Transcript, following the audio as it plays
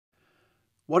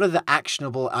What are the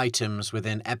actionable items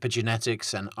within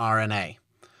epigenetics and RNA?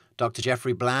 Dr.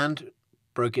 Jeffrey Bland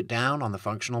broke it down on the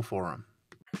Functional Forum.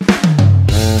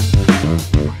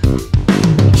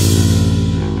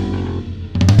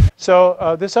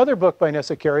 So this other book by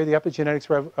Nessa Carey, The Epigenetics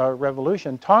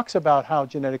Revolution, talks about how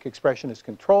genetic expression is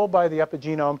controlled by the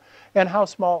epigenome and how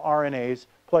small RNAs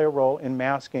play a role in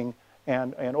masking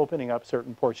and opening up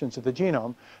certain portions of the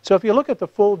genome. So if you look at the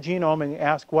full genome and you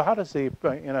ask, well, how does the,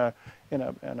 in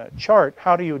a chart,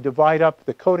 how do you divide up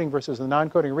the coding versus the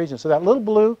non-coding region? So that little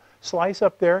blue slice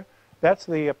up there, that's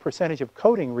the percentage of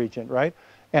coding region, right?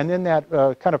 And then that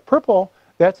kind of purple,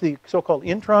 that's the so-called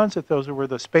introns, that those were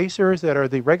the spacers that are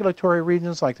the regulatory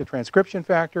regions like the transcription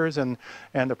factors and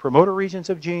the promoter regions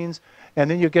of genes. And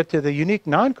then you get to the unique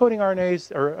non-coding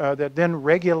RNAs that then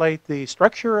regulate the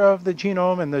structure of the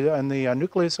genome and the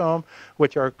nucleosome,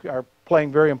 which are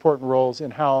playing very important roles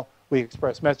in how we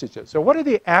express messages. So what are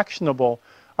the actionable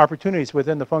opportunities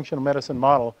within the functional medicine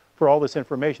model for all this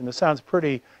information? This sounds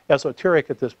pretty esoteric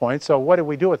at this point, so what do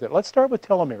we do with it? Let's start with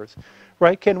telomeres,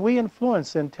 right? Can we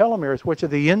influence in telomeres, which are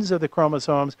the ends of the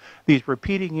chromosomes, these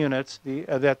repeating units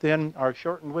that then are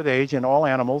shortened with age in all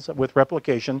animals with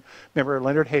replication? Remember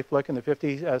Leonard Hayflick and the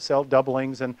 50 cell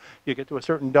doublings, and you get to a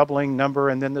certain doubling number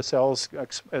and then the cells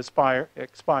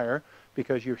expire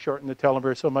because you shorten the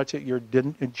telomere so much that your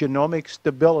genomic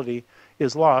stability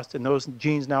is lost, and those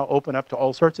genes now open up to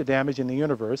all sorts of damage in the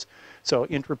universe. So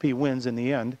entropy wins in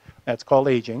the end. That's called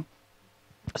aging.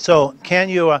 So can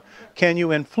you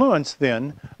influence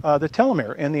then the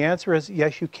telomere? And the answer is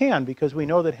yes, you can, because we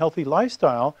know that healthy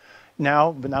lifestyle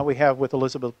now we have, with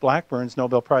Elizabeth Blackburn's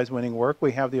Nobel Prize winning work,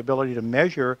 we have the ability to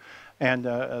measure and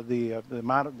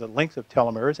the length of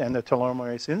telomeres and the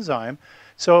telomerase enzyme.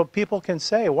 So people can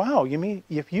say, wow, you mean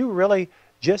if you really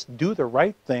just do the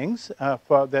right things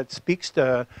that speaks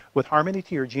with harmony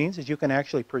to your genes, is you can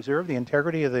actually preserve the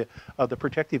integrity of the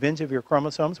protective ends of your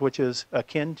chromosomes, which is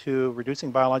akin to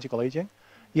reducing biological aging?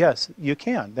 Yes, you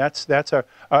can. That's an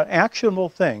actionable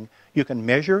thing. You can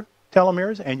measure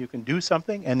telomeres and you can do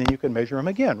something and then you can measure them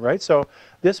again, right? So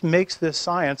this makes this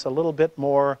science a little bit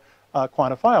more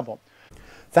quantifiable.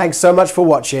 Thanks so much for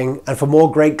watching, and for more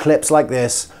great clips like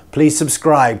this, please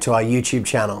subscribe to our YouTube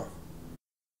channel.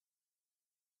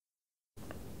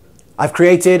 I've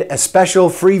created a special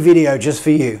free video just for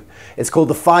you. It's called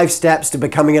the 5 Steps to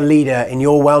Becoming a Leader in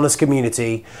Your Wellness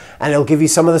Community, and it'll give you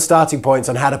some of the starting points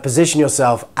on how to position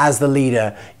yourself as the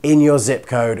leader in your zip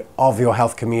code of your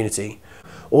health community.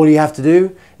 All you have to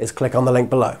do is click on the link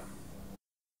below.